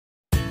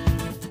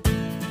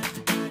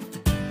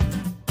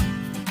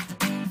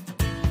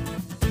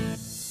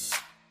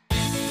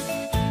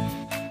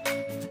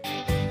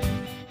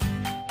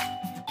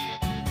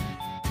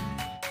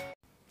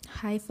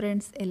Hi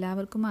friends,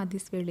 എല്ലാവർക്കും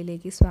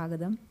adiizworldലേക്ക്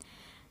സ്വാഗതം.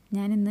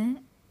 ഞാനിന്ന്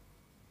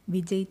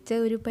വിജയിച്ച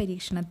ഒരു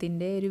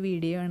പരീക്ഷണത്തിൻ്റെ ഒരു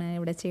വീഡിയോ ആണ്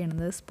ഇവിടെ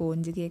ചെയ്യുന്നത്.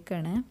 സ്പോഞ്ച്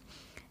കേക്കാണ്.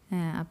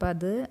 അപ്പോൾ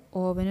അത്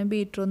ഓവനോ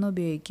ബീറ്ററോ ഒന്നും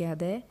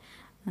ഉപയോഗിക്കാതെ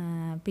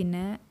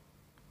പിന്നെ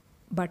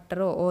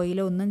ബട്ടറോ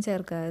ഓയിലോ ഒന്നും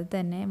ചേർക്കാതെ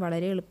തന്നെ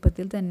വളരെ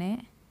എളുപ്പത്തിൽ തന്നെ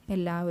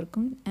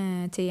എല്ലാവർക്കും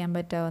ചെയ്യാൻ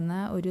പറ്റാവുന്ന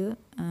ഒരു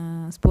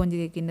സ്പോഞ്ച്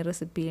കേക്കിൻ്റെ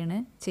റെസിപ്പിയാണ്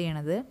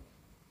ചെയ്യണത്.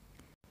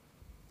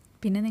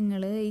 പിന്നെ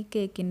നിങ്ങൾ ഈ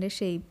കേക്കിൻ്റെ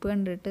ഷേപ്പ്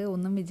കണ്ടിട്ട്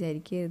ഒന്നും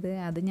വിചാരിക്കരുത്.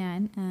 അത് ഞാൻ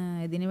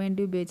ഇതിനു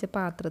വേണ്ടി ഉപയോഗിച്ച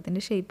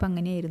പാത്രത്തിൻ്റെ ഷേപ്പ്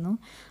അങ്ങനെയായിരുന്നു.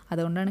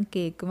 അതുകൊണ്ടാണ്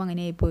കേക്കും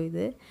അങ്ങനെയായി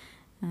പോയത്.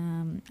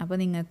 അപ്പോൾ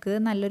നിങ്ങൾക്ക്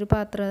നല്ലൊരു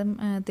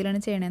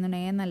പാത്രത്തിലാണ്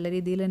ചെയ്യണമെന്നുണ്ടെങ്കിൽ നല്ല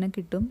രീതിയിൽ തന്നെ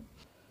കിട്ടും.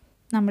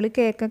 നമ്മൾ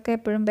കേക്കൊക്കെ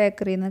എപ്പോഴും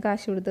ബേക്കറിയിൽ നിന്ന്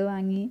കാശ് കൊടുത്ത്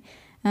വാങ്ങി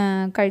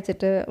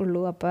കഴിച്ചിട്ട്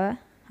ഉള്ളൂ. അപ്പോൾ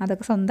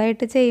അതൊക്കെ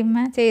സ്വന്തമായിട്ട്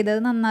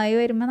ചെയ്തത് നന്നായി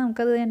വരുമ്പോൾ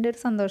നമുക്കത് എൻ്റെ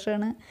ഒരു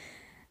സന്തോഷമാണ്.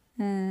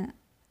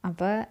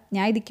 അപ്പോൾ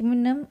ഞാൻ ഇതിക്ക്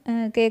മുന്നും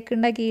കേക്ക്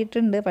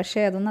ഉണ്ടാക്കിയിട്ടുണ്ട്, പക്ഷേ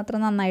അതൊന്നും അത്ര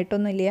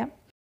നന്നായിട്ടൊന്നുമില്ല.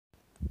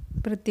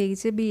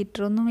 പ്രത്യേകിച്ച്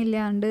ബീറ്ററൊന്നും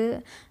ഇല്ലാണ്ട്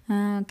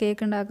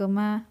കേക്ക്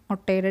ഉണ്ടാക്കുമ്പോൾ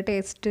മുട്ടയുടെ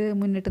ടേസ്റ്റ്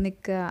മുന്നിട്ട്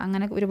നിൽക്കുക,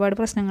 അങ്ങനെ ഒരുപാട്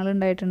പ്രശ്നങ്ങൾ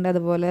ഉണ്ടായിട്ടുണ്ട്.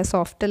 അതുപോലെ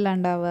സോഫ്റ്റ് അല്ല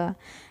ഉണ്ടാവുക,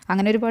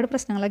 അങ്ങനെ ഒരുപാട്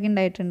പ്രശ്നങ്ങളൊക്കെ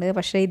ഉണ്ടായിട്ടുണ്ട്.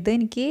 പക്ഷേ ഇത്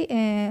എനിക്ക്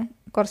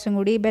കുറച്ചും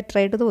കൂടി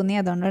ബെറ്ററായിട്ട് തോന്നി.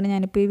 അതുകൊണ്ടാണ്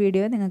ഞാനിപ്പോൾ ഈ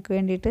വീഡിയോ നിങ്ങൾക്ക്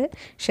വേണ്ടിയിട്ട്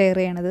ഷെയർ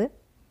ചെയ്യണത്.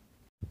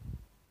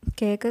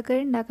 കേക്കൊക്കെ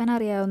ഉണ്ടാക്കാൻ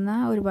അറിയാവുന്ന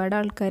ഒരുപാട്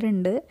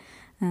ആൾക്കാരുണ്ട്.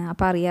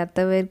 അപ്പോൾ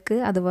അറിയാത്തവർക്ക്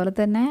അതുപോലെ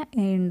തന്നെ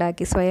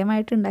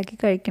സ്വയമായിട്ട് ഉണ്ടാക്കി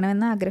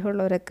കഴിക്കണമെന്ന്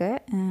ആഗ്രഹമുള്ളവരൊക്കെ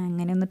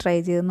അങ്ങനെ ഒന്ന് ട്രൈ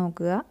ചെയ്ത്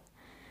നോക്കുക.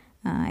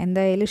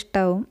 എന്തായാലും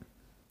ഇഷ്ടമാവും.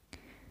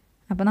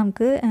 അപ്പോൾ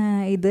നമുക്ക്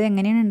ഇത്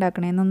എങ്ങനെയാണ്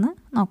ഉണ്ടാക്കണമെന്നൊന്ന്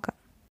നോക്കാം.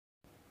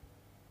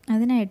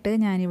 അതിനായിട്ട്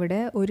ഞാനിവിടെ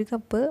 1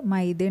 കപ്പ്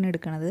മൈദയാണ്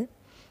എടുക്കുന്നത്,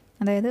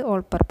 അതായത്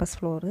ഓൾ പർപ്പസ്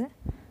ഫ്ലോർ.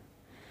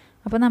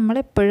 അപ്പോൾ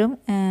നമ്മളെപ്പോഴും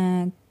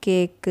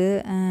കേക്ക്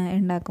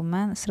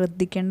ഉണ്ടാക്കുമ്പോൾ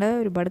ശ്രദ്ധിക്കേണ്ട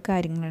ഒരുപാട്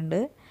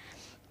കാര്യങ്ങളുണ്ട്.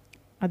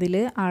 അതിൽ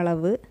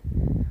അളവ്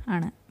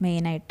ആണ്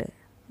മെയിനായിട്ട്.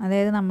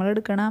 അതായത് നമ്മൾ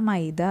എടുക്കണ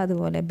മൈദ,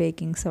 അതുപോലെ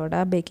ബേക്കിംഗ് സോഡ,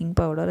 ബേക്കിംഗ്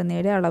പൗഡർ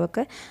എന്നിവയുടെ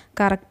അളവൊക്കെ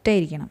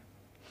കറക്റ്റായിരിക്കണം.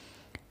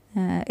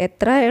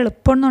 എത്ര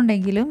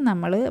എളുപ്പമെന്നുണ്ടെങ്കിലും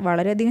നമ്മൾ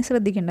വളരെയധികം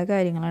ശ്രദ്ധിക്കേണ്ട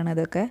കാര്യങ്ങളാണ്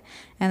ഇതൊക്കെ.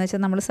 എന്ന്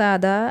വെച്ചാൽ നമ്മൾ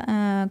സാധാ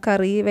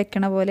കറി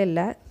വെക്കണ പോലെയല്ല.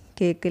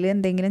 കേക്കിൽ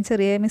എന്തെങ്കിലും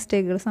ചെറിയ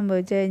മിസ്റ്റേക്കുകൾ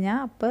സംഭവിച്ചു കഴിഞ്ഞാൽ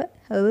അപ്പോൾ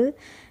അത്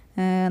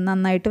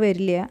നന്നായിട്ട്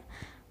വരില്ല.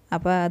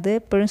 അപ്പോൾ അത്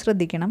എപ്പോഴും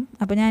ശ്രദ്ധിക്കണം.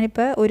 അപ്പോൾ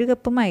ഞാനിപ്പോൾ 1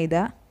 കപ്പ് മൈദ,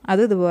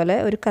 അത് ഇതുപോലെ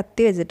ഒരു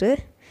കത്തി വെച്ചിട്ട്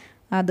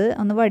അത്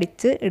ഒന്ന്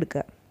വടിച്ച്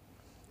എടുക്കുക,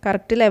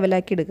 കറക്റ്റ്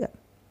ലെവലാക്കി എടുക്കുക.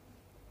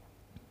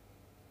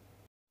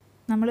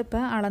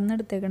 നമ്മളിപ്പോൾ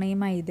അളന്നെടുത്തേക്കണ ഈ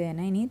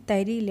മൈദേനെ ഇനി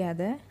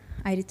തരിയില്ലാതെ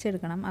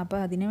അരിച്ചെടുക്കണം. അപ്പോൾ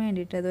അതിന്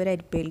വേണ്ടിയിട്ട് അത് ഒരു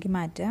അരിപ്പയിലേക്ക്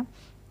മാറ്റാം.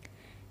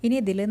 ഇനി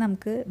ഇതിൽ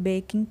നമുക്ക്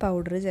ബേക്കിംഗ്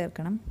പൗഡർ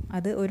ചേർക്കണം.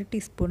 അത് 1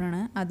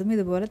 ടീസ്പൂണാണ്. അതും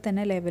ഇതുപോലെ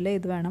തന്നെ ലെവൽ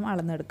ചെയ്ത് വേണം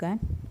അളന്നെടുക്കാൻ.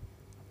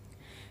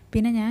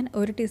 പിന്നെ ഞാൻ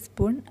 1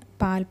 ടീസ്പൂൺ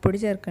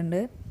പാൽപ്പൊടി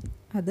ചേർക്കുന്നുണ്ട്.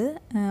 അത്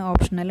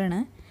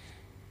ഓപ്ഷണലാണ്,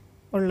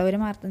 ഉള്ളവർ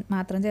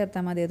മാത്രം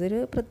ചേർത്താൽ മതി. അതൊരു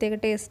പ്രത്യേക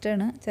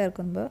ടേസ്റ്റാണ്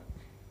ചേർക്കുമ്പോൾ.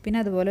 പിന്നെ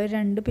അതുപോലെ ഒരു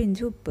 2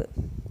 പിഞ്ച് ഉപ്പ്,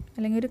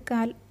 അല്ലെങ്കിൽ ഒരു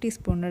 1/4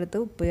 ടീസ്പൂണിൻ്റെ അടുത്ത്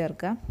ഉപ്പ്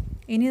ചേർക്കാം.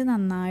 ഇനി ഇത്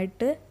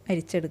നന്നായിട്ട്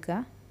അരിച്ചെടുക്കുക.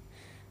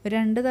 ഒരു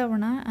 2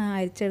 തവണ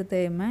അരിച്ചെടുത്ത്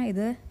കഴിയുമ്പോൾ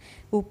ഇത്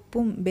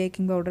ഉപ്പും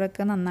ബേക്കിംഗ്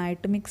പൗഡറൊക്കെ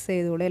നന്നായിട്ട് മിക്സ്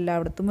ചെയ്തോളും,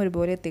 എല്ലായിടത്തും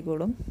ഒരുപോലെ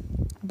എത്തിക്കോളും.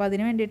 അപ്പോൾ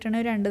അതിന്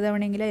വേണ്ടിയിട്ടാണ് 2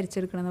 തവണയെങ്കിലും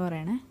അരിച്ചെടുക്കണമെന്ന്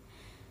പറയണേ.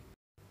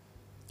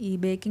 ഈ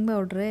ബേക്കിംഗ്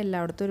പൗഡർ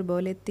എല്ലായിടത്തും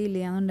ഒരുപോലെ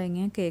എത്തിയില്ല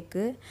എന്നുണ്ടെങ്കിൽ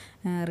കേക്ക്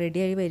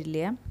റെഡിയായി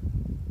വരില്ല.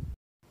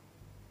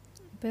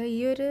 അപ്പോൾ ഈ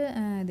ഒരു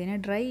ഇതിനെ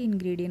ഡ്രൈ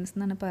ഇൻഗ്രീഡിയൻസ്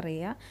എന്നാണ്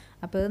പറയുക.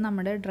 അപ്പോൾ ഇത്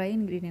നമ്മുടെ ഡ്രൈ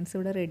ഇൻഗ്രീഡിയൻസ്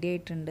ഇവിടെ റെഡി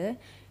ആയിട്ടുണ്ട്.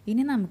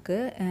 ഇനി നമുക്ക്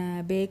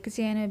ബേക്ക്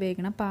ചെയ്യാൻ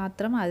ഉപയോഗിക്കുന്ന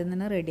പാത്രം ആദ്യം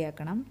തന്നെ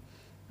റെഡിയാക്കണം.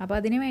 അപ്പോൾ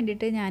അതിന്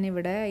വേണ്ടിയിട്ട്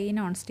ഞാനിവിടെ ഈ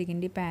നോൺ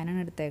സ്റ്റിക്കിൻ്റെ പാനാണ്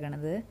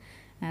എടുത്തേക്കണത്.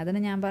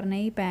 അതാണ് ഞാൻ പറഞ്ഞ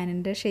ഈ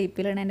പാനിൻ്റെ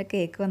ഷേപ്പിലാണ് എൻ്റെ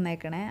കേക്ക്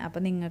വന്നേക്കണേ.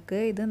 അപ്പോൾ നിങ്ങൾക്ക്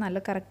ഇത് നല്ല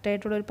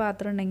കറക്റ്റായിട്ടുള്ളൊരു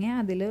പാത്രം ഉണ്ടെങ്കിൽ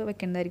അതിൽ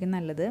വെക്കുന്നതായിരിക്കും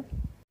നല്ലത്.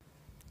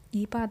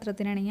 ഈ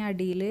പാത്രത്തിനാണെങ്കിൽ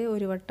അടിയിൽ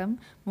ഒരു വട്ടം,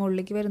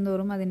 മുകളിലേക്ക്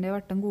വരുന്തോറും അതിൻ്റെ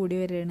വട്ടം കൂടി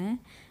വരികയാണ്.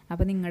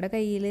 അപ്പോൾ നിങ്ങളുടെ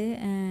കയ്യിൽ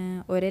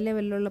ഒരേ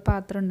ലെവലിലുള്ള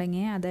പാത്രം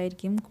ഉണ്ടെങ്കിൽ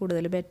അതായിരിക്കും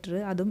കൂടുതൽ ബെറ്റർ.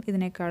 അതും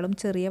ഇതിനേക്കാളും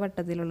ചെറിയ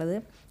വട്ടത്തിലുള്ളത്.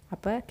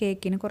 അപ്പോൾ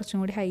കേക്കിന് കുറച്ചും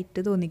കൂടി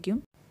ഹൈറ്റ് തോന്നിക്കും.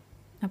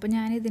 അപ്പോൾ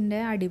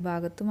ഞാനിതിൻ്റെ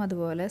അടിഭാഗത്തും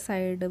അതുപോലെ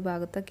സൈഡ്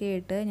ഭാഗത്തൊക്കെ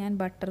ആയിട്ട് ഞാൻ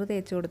ബട്ടർ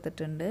തേച്ച്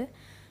കൊടുത്തിട്ടുണ്ട്.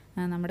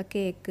 നമ്മുടെ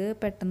കേക്ക്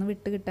പെട്ടെന്ന്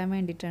വിട്ട് കിട്ടാൻ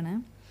വേണ്ടിയിട്ടാണ്.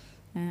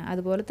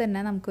 അതുപോലെ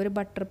തന്നെ നമുക്കൊരു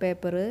ബട്ടർ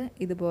പേപ്പർ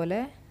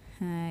ഇതുപോലെ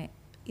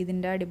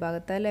ഇതിൻ്റെ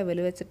അടിഭാഗത്തെ ലെവൽ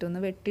വെച്ചിട്ടൊന്ന്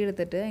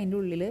വെട്ടിയെടുത്തിട്ട് അതിൻ്റെ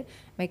ഉള്ളിൽ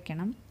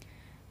വെക്കണം.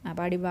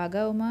 അപ്പോൾ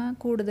അടിഭാഗമാകുമ്പോൾ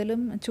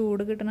കൂടുതലും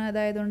ചൂട്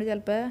കിട്ടുന്നതായതുകൊണ്ട്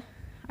ചിലപ്പോൾ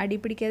അടി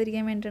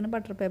പിടിക്കാതിരിക്കാൻ വേണ്ടിയിട്ടാണ്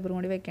ബട്ടർ പേപ്പറും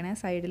കൂടി വെക്കണേ.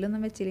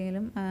 സൈഡിലൊന്നും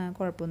വെച്ചില്ലെങ്കിലും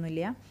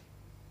കുഴപ്പമൊന്നുമില്ല.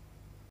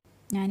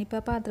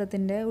 ഞാനിപ്പോൾ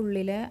പാത്രത്തിൻ്റെ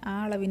ഉള്ളിലെ ആ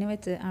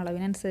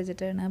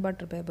അളവിനനുസരിച്ചിട്ടാണ്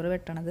ബട്ടർ പേപ്പർ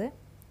വെട്ടണത്.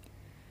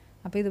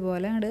 അപ്പോൾ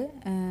ഇതുപോലെ അങ്ങോട്ട്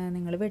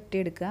നിങ്ങൾ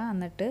വെട്ടിയെടുക്കുക,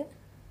 എന്നിട്ട്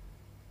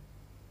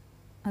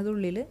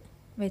അതുള്ളിൽ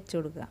വെച്ച്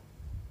കൊടുക്കുക.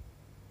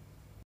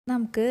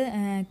 നമുക്ക്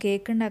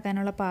കേക്ക്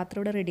ഉണ്ടാക്കാനുള്ള പാത്രം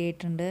ഇവിടെ റെഡി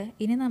ആയിട്ടുണ്ട്.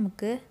 ഇനി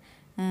നമുക്ക്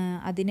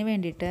അതിന്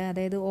വേണ്ടിയിട്ട്,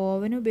 അതായത്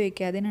ഓവൻ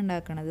ഉപയോഗിക്കാതെയാണ്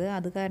ഉണ്ടാക്കണത്.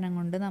 അത് കാരണം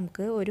കൊണ്ട്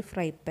നമുക്ക് ഒരു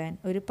ഫ്രൈ പാൻ,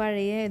 ഒരു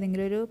പഴയ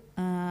ഏതെങ്കിലും ഒരു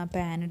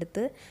പാൻ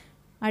എടുത്ത്,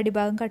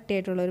 അടിഭാഗം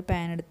കട്ടിയായിട്ടുള്ള ഒരു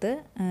പാൻ എടുത്ത്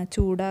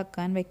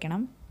ചൂടാക്കാൻ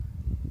വെക്കണം.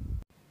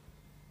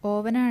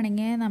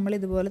 ഓവനാണെങ്കിൽ നമ്മൾ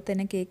ഇതുപോലെ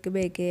തന്നെ കേക്ക്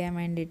ബേക്ക് ചെയ്യാൻ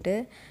വേണ്ടിയിട്ട്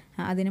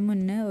അതിന്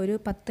മുന്നേ ഒരു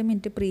 10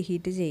 മിനിറ്റ് പ്രീ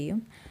ഹീറ്റ്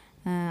ചെയ്യും.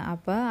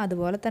 അപ്പോൾ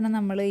അതുപോലെ തന്നെ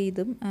നമ്മൾ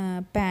ഇതും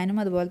പാനും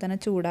അതുപോലെ തന്നെ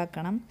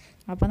ചൂടാക്കണം.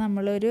 അപ്പോൾ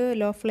നമ്മളൊരു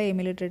ലോ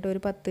ഫ്ലെയിമിലിട്ടിട്ട് ഒരു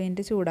 10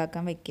 മിനിറ്റ്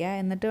ചൂടാക്കാൻ വെക്കുക.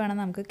 എന്നിട്ട് വേണം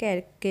നമുക്ക്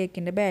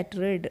കേക്കിൻ്റെ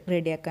ബാറ്റർ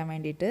റെഡിയാക്കാൻ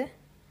വേണ്ടിയിട്ട്.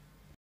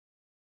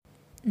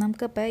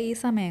 നമുക്കപ്പോൾ ഈ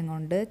സമയം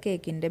കൊണ്ട്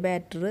കേക്കിൻ്റെ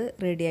ബാറ്റർ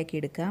റെഡിയാക്കി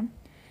എടുക്കാം.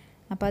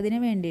 അപ്പോൾ അതിന്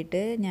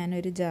വേണ്ടിയിട്ട്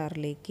ഞാനൊരു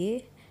ജാറിലേക്ക്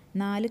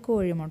 4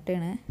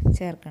 കോഴിമുട്ടയാണ്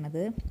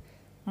ചേർക്കണത്.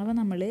 അപ്പോൾ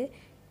നമ്മൾ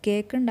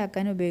കേക്ക്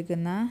ഉണ്ടാക്കാൻ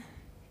ഉപയോഗിക്കുന്ന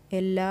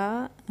എല്ലാ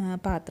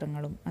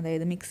പാത്രങ്ങളും,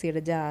 അതായത്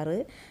മിക്സിയുടെ ജാറ്,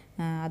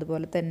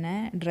 അതുപോലെ തന്നെ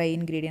ഡ്രൈ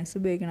ഇൻഗ്രീഡിയൻസ്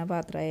ഉപയോഗിക്കുന്ന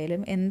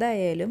പാത്രമായാലും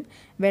എന്തായാലും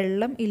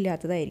വെള്ളം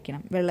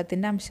ഇല്ലാത്തതായിരിക്കണം.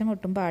 വെള്ളത്തിൻ്റെ അംശം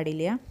ഒട്ടും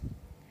പാടില്ല.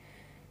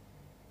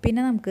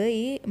 പിന്നെ നമുക്ക്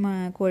ഈ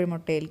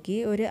കോഴിമുട്ടയിലേക്ക്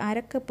ഒരു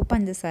 1/2 കപ്പ്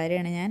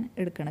പഞ്ചസാരയാണ് ഞാൻ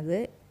എടുക്കുന്നത്.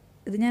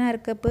 ഇത് ഞാൻ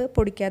 1/2 കപ്പ്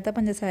പൊടിക്കാത്ത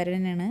പഞ്ചസാര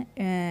തന്നെയാണ്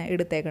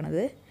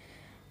എടുത്തേക്കണത്.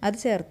 അത്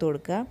ചേർത്ത്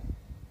കൊടുക്കുക.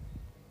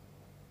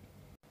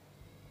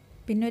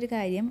 പിന്നെ ഒരു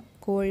കാര്യം,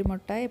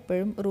 കോഴിമുട്ട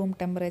എപ്പോഴും റൂം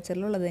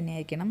ടെമ്പറേച്ചറിലുള്ളത്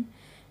തന്നെയായിരിക്കണം.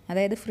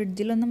 അതായത്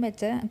ഫ്രിഡ്ജിലൊന്നും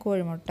വെച്ച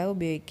കോഴിമുട്ട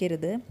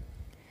ഉപയോഗിക്കരുത്.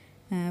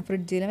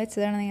 ഫ്രിഡ്ജിൽ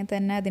വെച്ചതാണെങ്കിൽ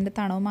തന്നെ അതിൻ്റെ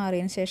തണവ്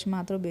മാറിയതിന് ശേഷം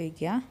മാത്രം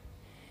ഉപയോഗിക്കുക.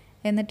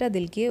 എന്നിട്ട്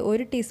അതിലേക്ക്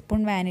 1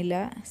 ടീസ്പൂൺ വാനില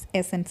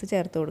എസൻസ്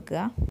ചേർത്ത്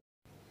കൊടുക്കുക.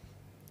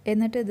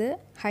 എന്നിട്ടിത്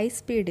ഹൈ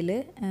സ്പീഡിൽ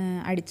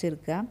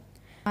അടിച്ചെടുക്കുക.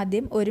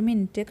 ആദ്യം 1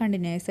 മിനിറ്റ്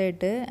കണ്ടിന്യൂസ്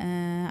ആയിട്ട്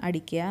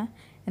അടിക്കുക.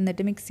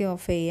 എന്നിട്ട് മിക്സി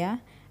ഓഫ്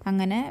ചെയ്യുക.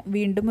 അങ്ങനെ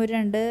വീണ്ടും ഒരു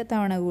 2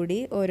 തവണ കൂടി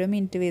ഓരോ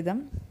മിനിറ്റ് വീതം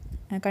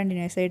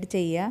കണ്ടിന്യൂസ് ആയിട്ട്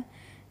ചെയ്യുക.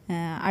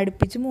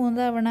 അടുപ്പിച്ച് 3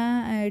 തവണ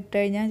ഇട്ട്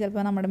കഴിഞ്ഞാൽ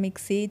ചിലപ്പോൾ നമ്മുടെ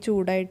മിക്സി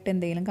ചൂടായിട്ട്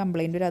എന്തെങ്കിലും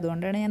കംപ്ലൈൻറ്റ് വരും.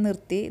 അതുകൊണ്ടാണ് ഞാൻ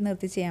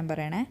നിർത്തി ചെയ്യാൻ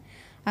പറയണേ.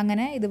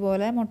 അങ്ങനെ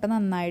ഇതുപോലെ മുട്ട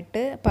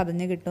നന്നായിട്ട്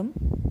പതഞ്ഞ് കിട്ടും.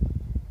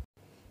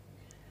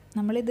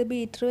 നമ്മളിത്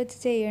ബീറ്റർ വെച്ച്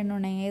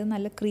ചെയ്യണമെന്നുണ്ടെങ്കിൽ ഇത്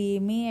നല്ല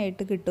ക്രീമി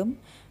ആയിട്ട് കിട്ടും.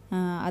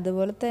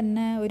 അതുപോലെ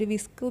തന്നെ ഒരു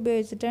വിസ്ക്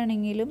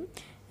ഉപയോഗിച്ചിട്ടാണെങ്കിലും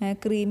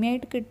ക്രീമി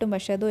ആയിട്ട് കിട്ടും.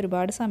 പക്ഷേ അത്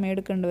ഒരുപാട് സമയം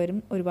എടുക്കേണ്ടി വരും.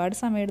 ഒരുപാട്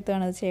സമയം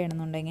എടുത്താണ് അത്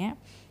ചെയ്യണമെന്നുണ്ടെങ്കിൽ.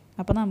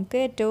 അപ്പോൾ നമുക്ക്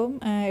ഏറ്റവും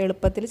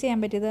എളുപ്പത്തിൽ ചെയ്യാൻ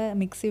പറ്റിയത്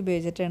മിക്സി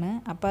ഉപയോഗിച്ചിട്ടാണ്.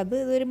 അപ്പോൾ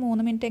ഇതൊരു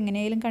 3 മിനിറ്റ്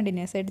എങ്ങനെയെങ്കിലും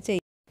കണ്ടിന്യൂസ് ആയിട്ട്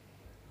ചെയ്യും.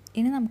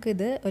 ഇനി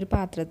നമുക്കിത് ഒരു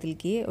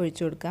പാത്രത്തിലേക്ക്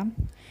ഒഴിച്ചു കൊടുക്കാം.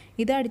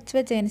 ഇത് അടിച്ചു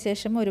വെച്ചതിന്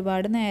ശേഷം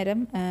ഒരുപാട് നേരം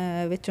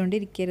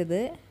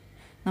വെച്ചുകൊണ്ടിരിക്കരുത്.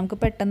 നമുക്ക്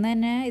പെട്ടെന്ന്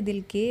തന്നെ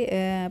ഇതിലേക്ക്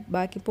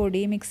ബാക്കി പൊടി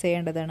മിക്സ്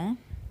ചെയ്യേണ്ടതാണ്.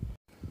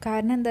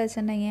 കാരണം എന്താ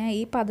വെച്ചിട്ടുണ്ടെങ്കിൽ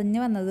ഈ പതഞ്ഞ്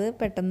വന്നത്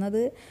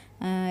പെട്ടെന്നത്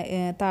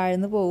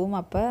താഴ്ന്നു പോവും.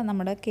 അപ്പോൾ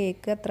നമ്മുടെ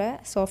കേക്ക് അത്ര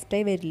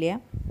സോഫ്റ്റായി വരില്ല.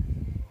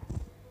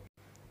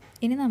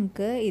 ഇനി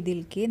നമുക്ക്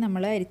ഇതിലേക്ക്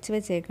നമ്മൾ അരിച്ച്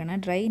വെച്ചേക്കണ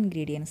ഡ്രൈ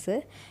ഇൻഗ്രീഡിയൻസ്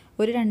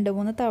ഒരു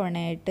 2-3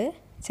 തവണയായിട്ട്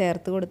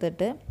ചേർത്ത്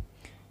കൊടുത്തിട്ട്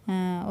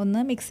ഒന്ന്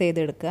മിക്സ്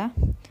ചെയ്തെടുക്കുക.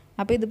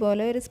 അപ്പോൾ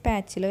ഇതുപോലെ ഒരു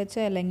സ്പാച്ചിൽ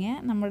വെച്ചോ അല്ലെങ്കിൽ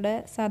നമ്മുടെ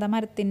സാധാ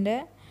മരത്തിൻ്റെ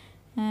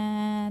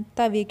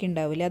തവിയൊക്കെ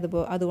ഉണ്ടാവില്ലേ,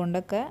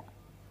 അതുകൊണ്ടൊക്കെ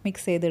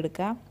മിക്സ്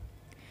ചെയ്തെടുക്കുക.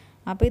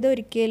 അപ്പോൾ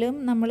ഇതൊരിക്കലും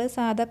നമ്മൾ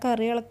സാധാ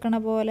കറി ഇളക്കണ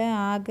പോലെ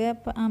ആകെ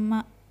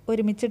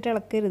ഒരുമിച്ചിട്ട്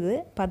ഇളക്കരുത്.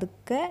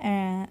 പതുക്കെ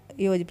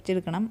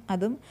യോജിപ്പിച്ചെടുക്കണം.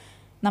 അതും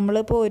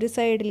നമ്മളിപ്പോൾ ഒരു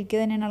സൈഡിലേക്ക്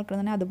തന്നെയാണ്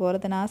ഇളക്കണമെന്നുണ്ടെങ്കിൽ അതുപോലെ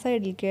തന്നെ ആ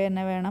സൈഡിലേക്ക്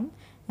തന്നെ വേണം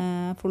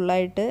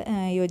ഫുള്ളായിട്ട്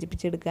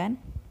യോജിപ്പിച്ചെടുക്കാൻ.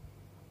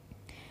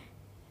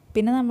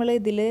 പിന്നെ നമ്മൾ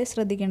ഇതിൽ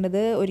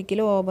ശ്രദ്ധിക്കേണ്ടത്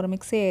ഒരിക്കലും ഓവർ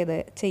മിക്സ്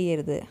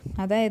ചെയ്യരുത്.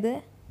 അതായത്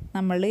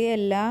നമ്മൾ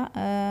എല്ലാ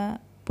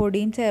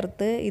പൊടിയും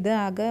ചേർത്ത് ഇത്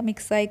ആകെ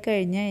മിക്സായി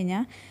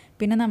കഴിഞ്ഞാൽ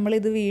പിന്നെ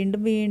നമ്മളിത്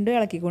വീണ്ടും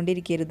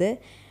ഇളക്കിക്കൊണ്ടിരിക്കരുത്.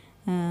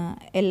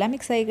 എല്ലാം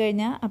മിക്സായി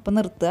കഴിഞ്ഞാൽ അപ്പം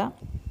നിർത്തുക.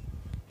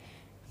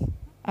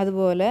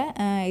 അതുപോലെ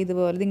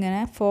ഇതുപോലെ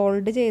ഇതിങ്ങനെ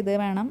ഫോൾഡ് ചെയ്ത്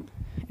വേണം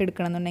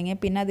എടുക്കണമെന്നുണ്ടെങ്കിൽ.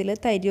 പിന്നെ അതിൽ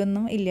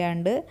തരിയൊന്നും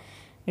ഇല്ലാണ്ട്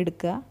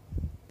എടുക്കുക.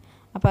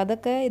 അപ്പോൾ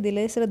അതൊക്കെ ഇതിൽ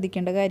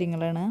ശ്രദ്ധിക്കേണ്ട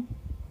കാര്യങ്ങളാണ്.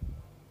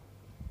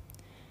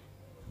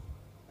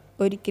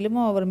 ഒരിക്കലും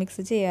ഓവർ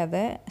മിക്സ്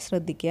ചെയ്യാതെ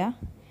ശ്രദ്ധിക്കുക.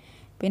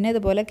 പിന്നെ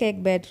ഇതുപോലെ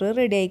കേക്ക് ബാറ്റർ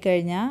റെഡി ആയി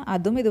കഴിഞ്ഞാൽ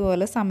അതും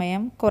ഇതുപോലെ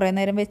സമയം കുറേ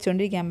നേരം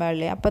വെച്ചുകൊണ്ടിരിക്കാൻ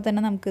പാടില്ല. അപ്പോൾ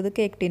തന്നെ നമുക്കിത്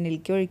കേക്ക്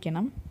ടിന്നിലേക്ക്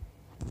ഒഴിക്കണം.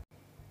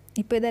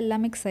 ഇപ്പോൾ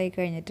ഇതെല്ലാം മിക്സായി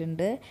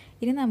കഴിഞ്ഞിട്ടുണ്ട്.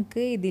 ഇനി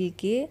നമുക്ക്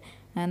ഇതിലേക്ക്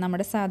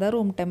നമ്മുടെ സാധാ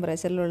റൂം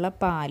ടെമ്പറേച്ചറിലുള്ള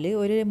പാല്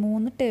ഒരു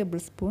 3 ടേബിൾ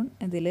സ്പൂൺ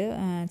ഇതിൽ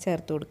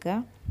ചേർത്ത് കൊടുക്കുക.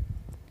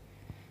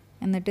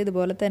 എന്നിട്ട്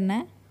ഇതുപോലെ തന്നെ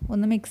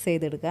ഒന്ന് മിക്സ്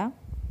ചെയ്തെടുക്കുക.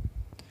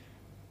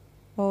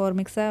 ഓവർ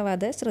മിക്സ്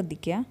ആവാതെ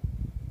ശ്രദ്ധിക്കുക.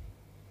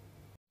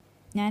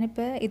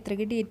 ഞാനിപ്പോൾ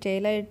ഇത്രയ്ക്ക്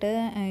ഡീറ്റെയിൽ ആയിട്ട്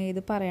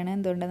ഇത് പറയണത്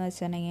എന്തുകൊണ്ടെന്ന്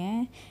വെച്ചിട്ടുണ്ടെങ്കിൽ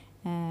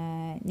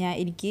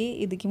എനിക്ക്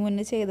ഇതിക്ക്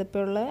മുന്നേ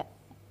ചെയ്തപ്പോഴുള്ള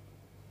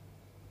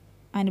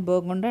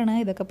അനുഭവം കൊണ്ടാണ്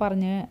ഇതൊക്കെ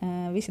പറഞ്ഞ്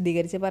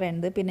വിശദീകരിച്ച്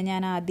പറയുന്നത്. പിന്നെ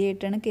ഞാൻ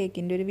ആദ്യമായിട്ടാണ്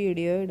കേക്കിൻ്റെ ഒരു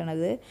വീഡിയോ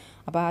ഇടണത്.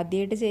 അപ്പോൾ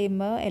ആദ്യമായിട്ട്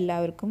ചെയ്യുമ്പോൾ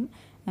എല്ലാവർക്കും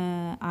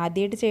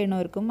ആദ്യമായിട്ട്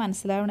ചെയ്യണവർക്കും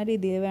മനസ്സിലാവുന്ന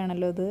രീതിയിൽ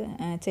വേണമല്ലോ ഇത്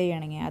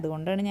ചെയ്യണമെങ്കിൽ.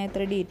 അതുകൊണ്ടാണ് ഞാൻ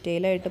ഇത്ര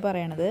ഡീറ്റെയിൽ ആയിട്ട്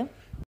പറയണത്.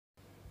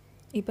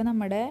 ഇപ്പോൾ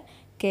നമ്മുടെ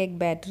കേക്ക്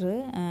ബാറ്റർ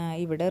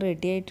ഇവിടെ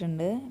റെഡി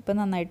ആയിട്ടുണ്ട്. ഇപ്പോൾ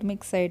നന്നായിട്ട്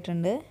മിക്സ്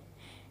ആയിട്ടുണ്ട്.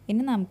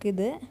 ഇനി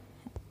നമുക്കിത്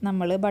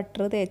നമ്മൾ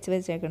ബട്ടർ തേച്ച്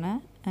വെച്ചേക്കണ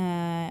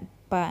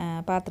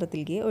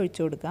പാത്രത്തിലേക്ക്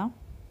ഒഴിച്ചു കൊടുക്കാം.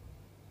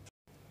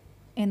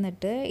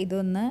 എന്നിട്ട്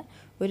ഇതൊന്ന്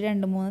ഒരു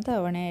 2-3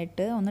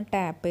 തവണയായിട്ട് ഒന്ന്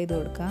ടാപ്പ് ചെയ്ത്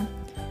കൊടുക്കാം.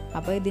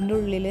 അപ്പോൾ ഇതിൻ്റെ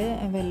ഉള്ളിൽ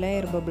വല്ല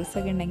എയർ ബബിൾസ്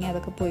ഒക്കെ ഉണ്ടെങ്കിൽ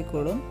അതൊക്കെ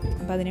പോയിക്കോളും.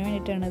 അപ്പോൾ അതിന്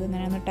വേണ്ടിയിട്ടാണ്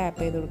ഇതിങ്ങനെ ഒന്ന് ടാപ്പ്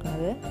ചെയ്ത്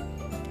കൊടുക്കുന്നത്.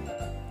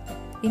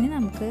 ഇനി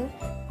നമുക്ക്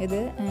ഇത്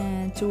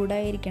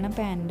ചൂടായിരിക്കണ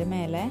പാനിൻ്റെ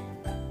മേലെ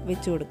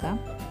വെച്ച് കൊടുക്കാം.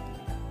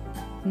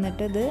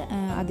 എന്നിട്ടിത്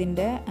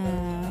അതിൻ്റെ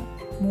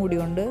മൂടി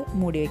കൊണ്ട്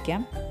മൂടി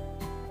വയ്ക്കാം.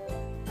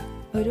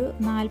 ഒരു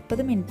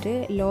 40 മിനിറ്റ്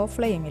ലോ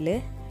ഫ്ലെയിമിൽ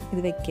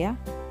ഇത് വയ്ക്കുക.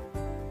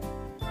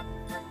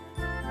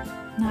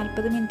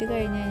 40 മിനിറ്റ്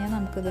കഴിഞ്ഞ് കഴിഞ്ഞാൽ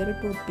നമുക്കിതൊരു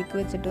ടൂത്ത് പിക്ക്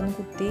വെച്ചിട്ടൊന്ന്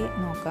കുത്തി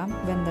നോക്കാം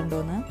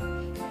വെന്തുണ്ടോയെന്ന്.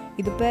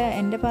 ഇതിപ്പോൾ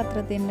എൻ്റെ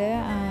പാത്രത്തിൻ്റെ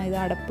ഇത്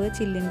അടപ്പ്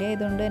ചില്ലിൻ്റെ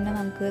ആയതുകൊണ്ട് തന്നെ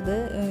നമുക്കിത്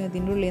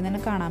ഇതിൻ്റെ ഉള്ളിൽ നിന്ന്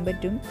തന്നെ കാണാൻ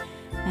പറ്റും.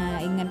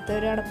 ഇങ്ങനത്തെ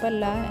ഒരു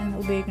അടപ്പല്ല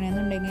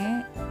ഉപയോഗിക്കണമെന്നുണ്ടെങ്കിൽ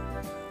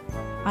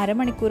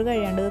അരമണിക്കൂർ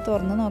കഴിയാണ്ട് ഇത്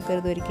തുറന്ന്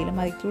നോക്കരുത് ഒരിക്കലും.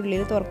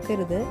 അതിനുള്ളിൽ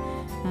തുറക്കരുത്.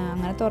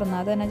 അങ്ങനെ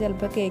തുറന്നാൽ തന്നെ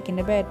ചിലപ്പോൾ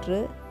കേക്കിൻ്റെ ബാറ്റർ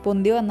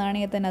പൊന്തി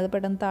വന്നാണെങ്കിൽ തന്നെ അത്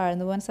പെട്ടെന്ന്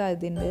താഴ്ന്നു പോകാൻ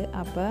സാധ്യതയുണ്ട്.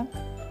 അപ്പോൾ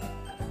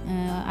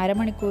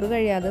അരമണിക്കൂർ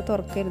കഴിയാതെ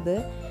തുറക്കരുത്.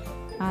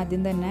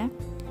 ആദ്യം തന്നെ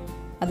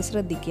അത്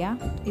ശ്രദ്ധിക്കുക.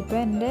 ഇപ്പോൾ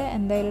എൻ്റെ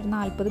എന്തായാലും ഒരു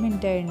 40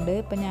 മിനിറ്റ് ആയിട്ടുണ്ട്.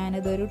 ഇപ്പം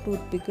ഞാനിതൊരു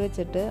ടൂത്ത് പിക്ക്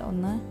വെച്ചിട്ട്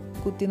ഒന്ന്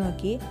കുത്തി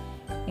നോക്കി.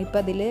 ഇപ്പം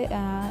അതിൽ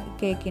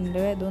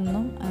കേക്കിൻ്റെ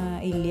ഇതൊന്നും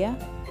ഇല്ല.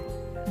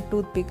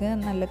 ടൂത്ത് പിക്ക്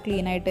നല്ല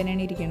ക്ലീൻ ആയിട്ട്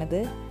തന്നെയാണ്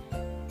ഇരിക്കുന്നത്.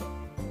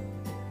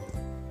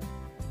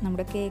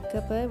 നമ്മുടെ കേക്ക്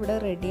അപ്പോൾ ഇവിടെ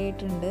റെഡി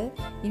ആയിട്ടുണ്ട്.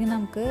 ഇനി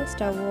നമുക്ക്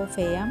സ്റ്റൗ ഓഫ്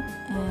ചെയ്യാം.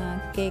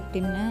 കേക്ക്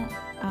ടിന്ന്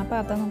ആ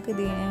പാത്രം നമുക്ക്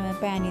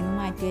പാനിൽ നിന്ന്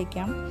മാറ്റി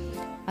വയ്ക്കാം.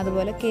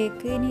 അതുപോലെ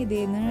കേക്ക് ഇനി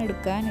ഇതിൽ നിന്ന്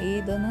എടുക്കാൻ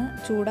ഇതൊന്ന്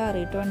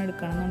ചൂടാറിയിട്ട് വേണം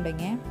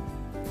എടുക്കണമെന്നുണ്ടെങ്കിൽ.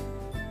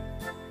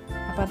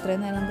 അപ്പോൾ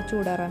അത്രയും നേരം നമുക്ക്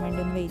ചൂടാറാൻ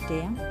വേണ്ടി ഒന്ന് വെയിറ്റ്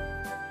ചെയ്യാം.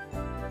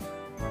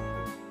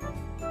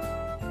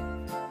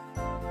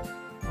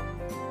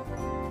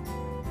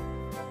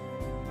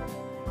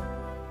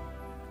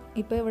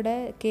 ഇപ്പോൾ ഇവിടെ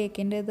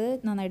കേക്കിൻ്റെ ഇത്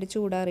നന്നായിട്ട്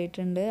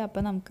ചൂടാറിയിട്ടുണ്ട്.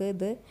 അപ്പോൾ നമുക്ക്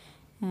ഇത്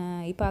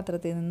ഈ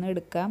പാത്രത്തിൽ നിന്ന്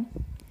എടുക്കാം.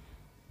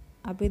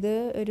 അപ്പോൾ ഇത്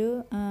ഒരു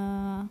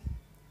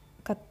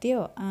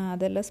കത്തിയോ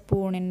അതല്ല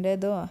സ്പൂണിൻ്റെ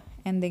ഇതോ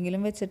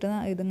എന്തെങ്കിലും വെച്ചിട്ട്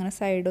ഇതിങ്ങനെ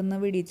സൈഡൊന്ന്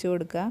വിടിച്ചു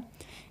കൊടുക്കുക.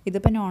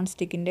 ഇതിപ്പോൾ നോൺ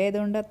സ്റ്റിക്കിൻ്റെ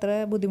ആയതുകൊണ്ട് അത്ര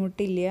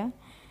ബുദ്ധിമുട്ടില്ല.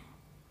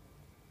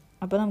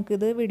 അപ്പോൾ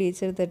നമുക്കിത്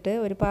വിടിയിച്ചെടുത്തിട്ട്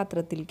ഒരു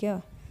പാത്രത്തിലേക്കോ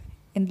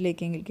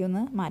എന്തിലേക്കെങ്കിലും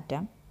ഒന്ന്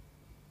മാറ്റാം.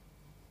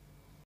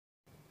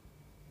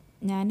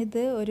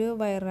 ഞാനിത് ഒരു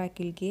വയർ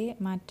റാക്കിലേക്ക്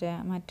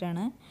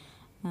മാറ്റാണ്.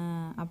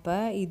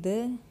 അപ്പോൾ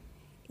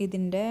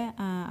ഇതിൻ്റെ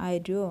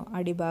അരിയോ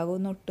അടിഭാഗമോ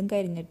ഒന്നും ഒട്ടും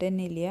കരിഞ്ഞിട്ട്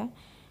തന്നെ ഇല്ല.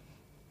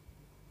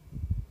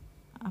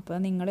 അപ്പോൾ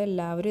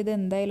നിങ്ങളെല്ലാവരും ഇത്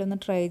എന്തായാലും ഒന്ന്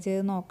ട്രൈ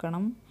ചെയ്ത്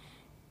നോക്കണം.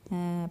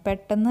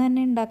 പെട്ടെന്ന്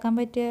തന്നെ ഉണ്ടാക്കാൻ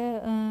പറ്റിയ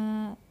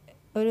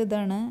ഒരു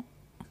ഇതാണ്.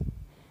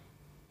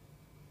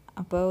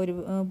 അപ്പോൾ ഒരു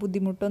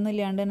ബുദ്ധിമുട്ടൊന്നും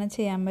ഇല്ലാണ്ട് തന്നെ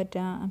ചെയ്യാൻ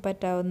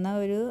പറ്റാവുന്ന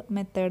ഒരു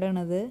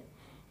മെത്തേഡാണിത്.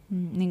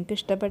 നിങ്ങൾക്ക്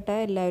ഇഷ്ടപ്പെട്ട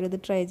എല്ലാവരും ഇത്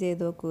ട്രൈ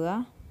ചെയ്ത് നോക്കുക.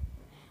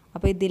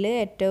 അപ്പോൾ ഇതിൽ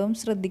ഏറ്റവും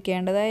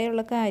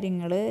ശ്രദ്ധിക്കേണ്ടതായുള്ള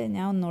കാര്യങ്ങൾ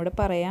ഞാൻ ഒന്നുകൂടെ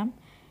പറയാം.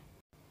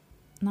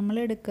 നമ്മൾ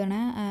എടുക്കണ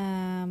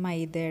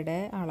മൈദയുടെ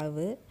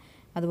അളവ്,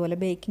 അതുപോലെ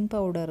ബേക്കിംഗ്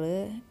പൗഡർ,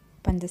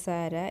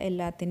 പഞ്ചസാര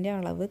എല്ലാത്തിൻ്റെ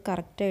അളവ്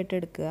കറക്റ്റായിട്ട്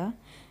എടുക്കുക.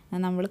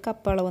 നമ്മൾ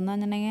കപ്പ് അളവെന്ന്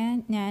പറഞ്ഞിട്ടുണ്ടെങ്കിൽ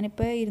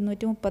ഞാനിപ്പോൾ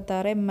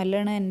 236 ml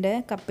ആണ് എൻ്റെ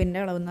കപ്പിൻ്റെ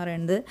അളവെന്ന്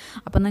പറയുന്നത്.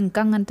 അപ്പോൾ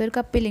നിങ്ങൾക്ക് അങ്ങനത്തെ ഒരു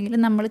കപ്പില്ലെങ്കിൽ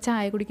നമ്മൾ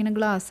ചായ കുടിക്കുന്ന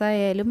ഗ്ലാസ്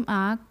ആയാലും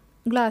ആ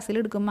ഗ്ലാസ്സിൽ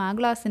എടുക്കുമ്പോൾ ആ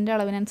ഗ്ലാസിൻ്റെ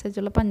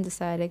അളവിനനുസരിച്ചുള്ള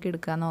പഞ്ചസാരയൊക്കെ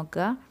എടുക്കാൻ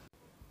നോക്കുക.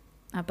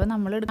 അപ്പോൾ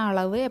നമ്മൾ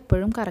അളവ്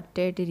എപ്പോഴും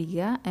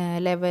കറക്റ്റായിട്ടിരിക്കുക.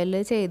 ലെവൽ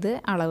ചെയ്ത്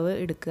അളവ്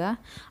എടുക്കുക.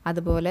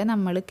 അതുപോലെ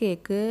നമ്മൾ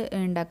കേക്ക്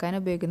ഉണ്ടാക്കാൻ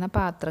ഉപയോഗിക്കുന്ന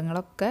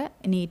പാത്രങ്ങളൊക്കെ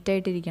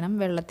നീറ്റായിട്ടിരിക്കണം.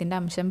 വെള്ളത്തിൻ്റെ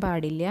അംശം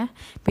പാടില്ല.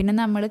 പിന്നെ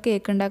നമ്മൾ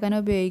കേക്ക് ഉണ്ടാക്കാൻ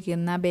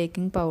ഉപയോഗിക്കുന്ന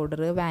ബേക്കിംഗ്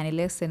പൗഡർ,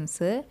 വാനില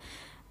എസൻസ്,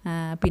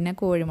 പിന്നെ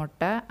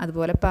കോഴിമുട്ട,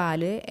 അതുപോലെ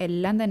പാല്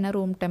എല്ലാം തന്നെ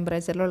റൂം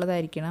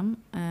ടെമ്പറേച്ചറിലുള്ളതായിരിക്കണം.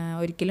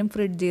 ഒരിക്കലും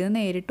ഫ്രിഡ്ജിൽ നിന്ന്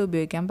നേരിട്ട്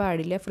ഉപയോഗിക്കാൻ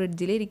പാടില്ല.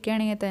 ഫ്രിഡ്ജിൽ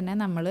ഇരിക്കുകയാണെങ്കിൽ തന്നെ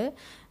നമ്മൾ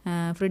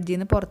ഫ്രിഡ്ജിൽ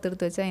നിന്ന്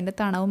പുറത്തെടുത്ത് വെച്ച് അതിൻ്റെ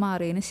തണവ്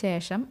മാറിയതിന്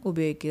ശേഷം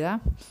ഉപയോഗിക്കുക.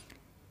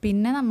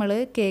 പിന്നെ നമ്മൾ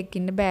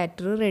കേക്കിൻ്റെ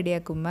ബാറ്റർ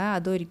റെഡിയാക്കുമ്പോൾ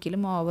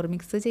അതൊരിക്കലും ഓവർ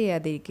മിക്സ്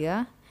ചെയ്യാതിരിക്കുക.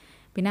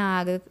 പിന്നെ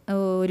ആകെ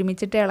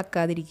ഒരുമിച്ചിട്ട്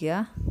ഇളക്കാതിരിക്കുക.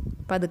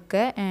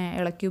 പതുക്കെ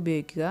ഇളക്കി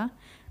ഉപയോഗിക്കുക.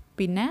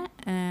 പിന്നെ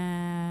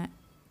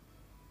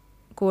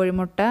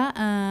കോഴിമുട്ട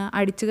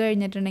അടിച്ചു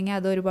കഴിഞ്ഞിട്ടുണ്ടെങ്കിൽ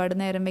അത് ഒരുപാട്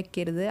നേരം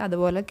വെക്കരുത്.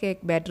 അതുപോലെ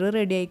കേക്ക് ബാറ്റർ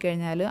റെഡി ആയി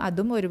കഴിഞ്ഞാൽ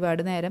അതും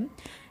ഒരുപാട് നേരം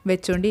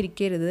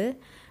വെച്ചുകൊണ്ടിരിക്കരുത്.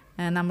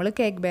 നമ്മൾ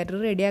കേക്ക് ബാറ്റർ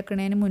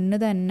റെഡിയാക്കുന്നതിന് മുന്നേ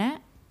തന്നെ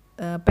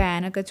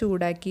പാനൊക്കെ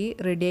ചൂടാക്കി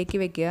റെഡിയാക്കി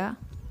വെക്കുക.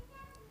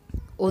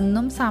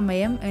 ഒന്നും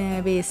സമയം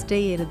വേസ്റ്റ്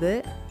ചെയ്യരുത്.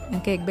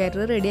 കേക്ക്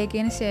ബാറ്റർ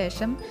റെഡിയാക്കിയതിന്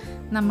ശേഷം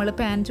നമ്മൾ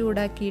പാൻ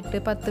ചൂടാക്കിയിട്ട്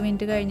 10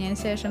 മിനിറ്റ് കഴിഞ്ഞതിന്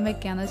ശേഷം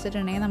വെക്കാമെന്ന്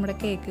വെച്ചിട്ടുണ്ടെങ്കിൽ നമ്മുടെ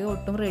കേക്ക്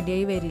ഒട്ടും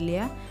റെഡിയായി വരില്ല.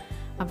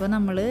 അപ്പോൾ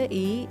നമ്മൾ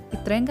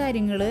ഇത്രയും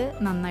കാര്യങ്ങൾ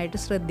നന്നായിട്ട്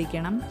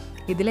ശ്രദ്ധിക്കണം.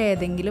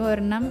 ഇതിലേതെങ്കിലും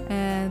ഒരെണ്ണം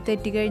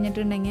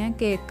തെറ്റിക്കഴിഞ്ഞിട്ടുണ്ടെങ്കിൽ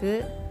കേക്ക്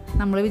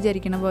നമ്മൾ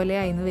വിചാരിക്കുന്ന പോലെ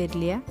ആയിന്ന്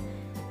വരില്ല.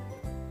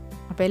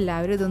 അപ്പോൾ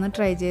എല്ലാവരും ഇതൊന്ന്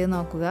ട്രൈ ചെയ്ത്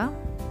നോക്കുക.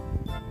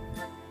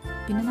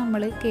 പിന്നെ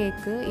നമ്മൾ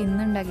കേക്ക്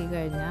ഇന്ന് ഉണ്ടാക്കി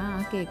കഴിഞ്ഞാൽ ആ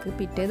കേക്ക്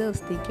പിറ്റേ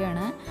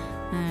ദിവസത്തേക്കാണ്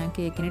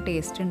കേക്കിന്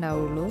ടേസ്റ്റ്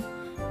ഉണ്ടാവുള്ളൂ.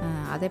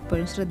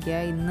 അതെപ്പോഴും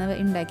ശ്രദ്ധിക്കുക. ഇന്ന്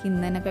ഉണ്ടാക്കി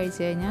ഇന്ന് തന്നെ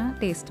കഴിച്ചു കഴിഞ്ഞാൽ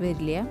ടേസ്റ്റ്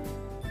വരില്ല.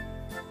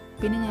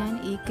 പിന്നെ ഞാൻ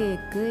ഈ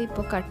കേക്ക്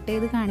ഇപ്പോൾ കട്ട്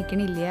ചെയ്ത്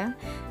കാണിക്കണില്ല.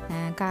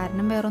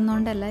 കാരണം വേറൊന്നും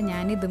കൊണ്ടല്ല,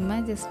 ഞാൻ ഇതുമ്മ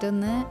ജസ്റ്റ്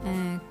ഒന്ന്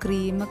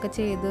ക്രീമൊക്കെ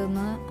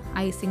ചെയ്തൊന്ന്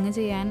ഐസിങ്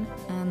ചെയ്യാൻ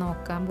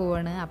നോക്കാൻ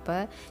പോവാണ്.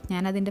 അപ്പോൾ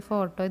ഞാനതിൻ്റെ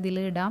ഫോട്ടോ ഇതിൽ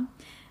ഇടാം.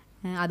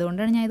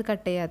 അതുകൊണ്ടാണ് ഞാൻ ഇത്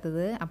കട്ട്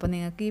ചെയ്യാത്തത്. അപ്പോൾ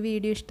നിങ്ങൾക്ക് ഈ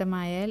വീഡിയോ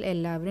ഇഷ്ടമായാൽ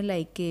എല്ലാവരും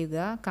ലൈക്ക് ചെയ്യുക,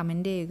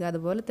 കമൻറ്റ് ചെയ്യുക,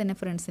 അതുപോലെ തന്നെ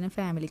ഫ്രണ്ട്സിനും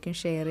ഫാമിലിക്കും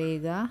ഷെയർ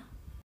ചെയ്യുക.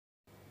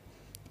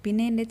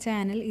 പിന്നെ എൻ്റെ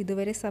ചാനൽ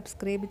ഇതുവരെ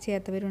സബ്സ്ക്രൈബ്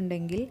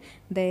ചെയ്യാത്തവരുണ്ടെങ്കിൽ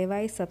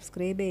ദയവായി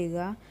സബ്സ്ക്രൈബ് ചെയ്യുക.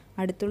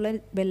 അടുത്തുള്ള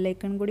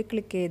ബെല്ലൈക്കൺ കൂടി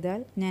ക്ലിക്ക് ചെയ്താൽ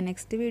ഞാൻ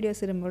നെക്സ്റ്റ്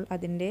വീഡിയോസ് ഇടുമ്പോൾ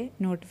അതിൻ്റെ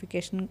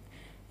നോട്ടിഫിക്കേഷൻ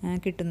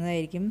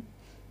കിട്ടുന്നതായിരിക്കും.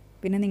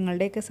 പിന്നെ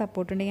നിങ്ങളുടെയൊക്കെ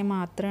സപ്പോർട്ട് ഉണ്ടെങ്കിൽ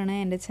മാത്രമാണ്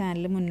എൻ്റെ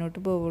ചാനൽ മുന്നോട്ട്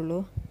പോവുള്ളൂ.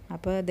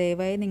 അപ്പോൾ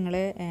ദയവായി നിങ്ങൾ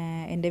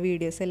എൻ്റെ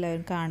വീഡിയോസ്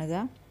എല്ലാവരും കാണുക,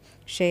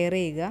 ഷെയർ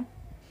ചെയ്യുക.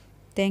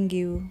 Thank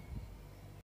you.